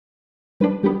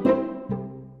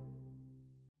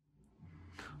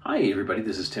Hi everybody,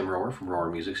 this is Tim Rohwer from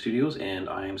Rohwer Music Studios, and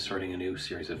I am starting a new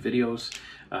series of videos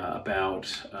about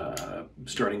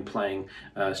starting playing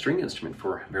a string instrument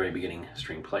for very beginning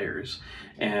string players.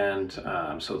 And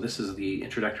so this is the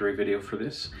introductory video for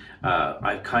this.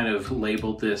 I've kind of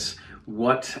labeled this,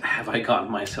 "What have I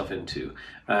gotten myself into?"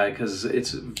 Because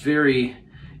it's very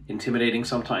intimidating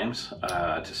sometimes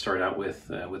to start out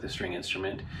with a string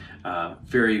instrument.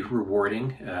 Very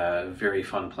rewarding, very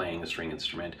fun playing a string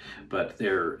instrument, but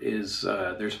there's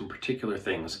some particular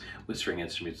things with string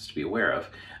instruments to be aware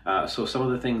of. So some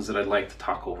of the things that I'd like to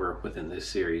talk over within this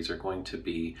series are going to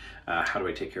be how do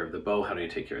I take care of the bow, how do I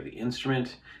take care of the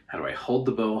instrument, how do I hold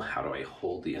the bow, how do I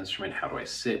hold the instrument, how do I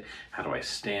sit, how do I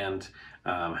stand,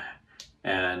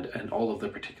 and all of the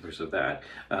particulars of that.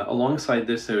 Alongside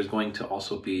this, there's going to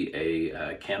also be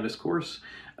a Canvas course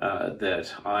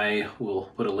that I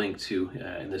will put a link to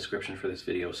in the description for this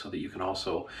video, so that you can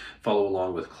also follow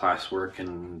along with classwork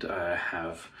and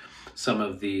have some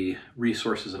of the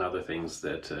resources and other things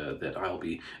that I'll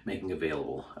be making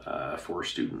available for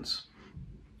students.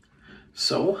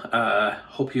 So,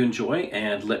 hope you enjoy,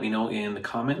 and let me know in the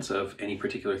comments of any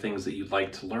particular things that you'd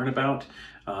like to learn about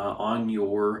on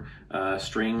your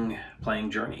string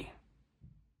playing journey.